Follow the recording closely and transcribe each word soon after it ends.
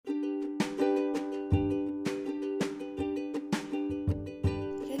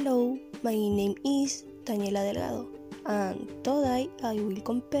My name is Daniela Delgado, and today I will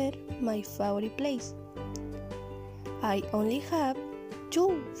compare my favorite place. I only have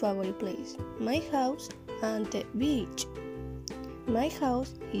two favorite places, my house and the beach. My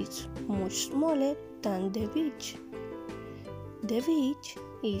house is much smaller than the beach. The beach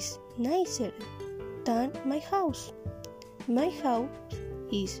is nicer than my house. My house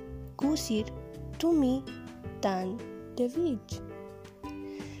is cozier to me than the beach.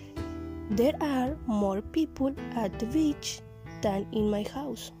 There are more people at the beach than in my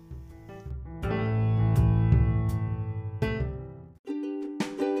house.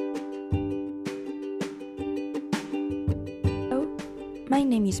 Hello, my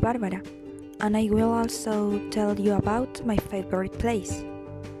name is Barbara, and I will also tell you about my favorite place.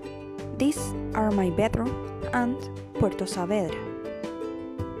 These are my bedroom and Puerto Saavedra.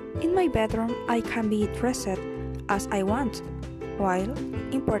 In my bedroom, I can be dressed as I want, while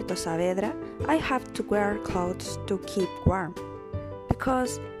in Puerto Saavedra, I have to wear clothes to keep warm,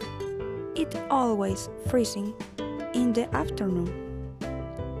 because it's always freezing in the afternoon.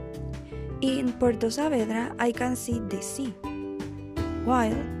 In Puerto Saavedra, I can see the sea,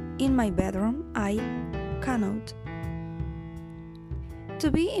 while in my bedroom, I cannot.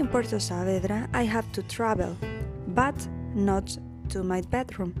 To be in Puerto Saavedra, I have to travel, but not to my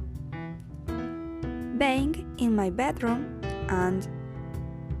bedroom. Being in my bedroom and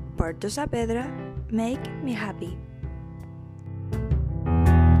Puerto Saavedra make me happy.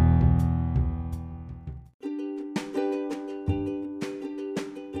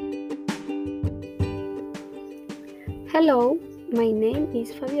 Hello, my name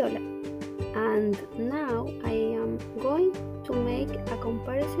is Fabiola, and now I am going to make a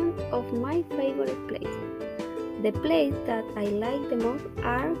comparison of my favorite place. The place that I like the most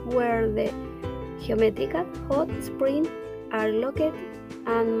are where the geometrical hot springs are located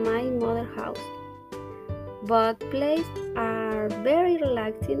and my mother's house. Both places are very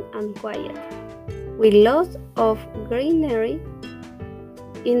relaxing and quiet, with lots of greenery.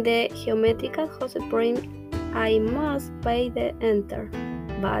 In the geometrical hot spring, I must pay the enter,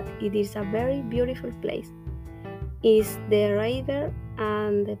 but it is a very beautiful place. It's the river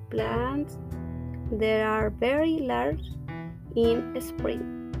and the plants there are very large in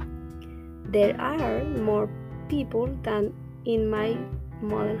spring. There are more people than in my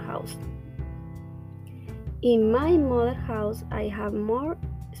mother's house. In my mother's house, I have more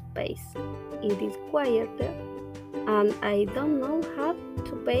space. It is quieter, and I don't know how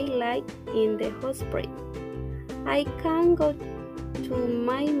to pay like in the hot spring. I can go to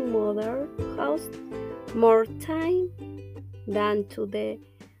my mother's house more time than to the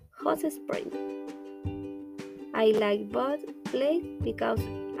hot spring. I like both places because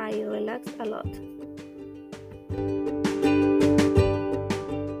I relax a lot.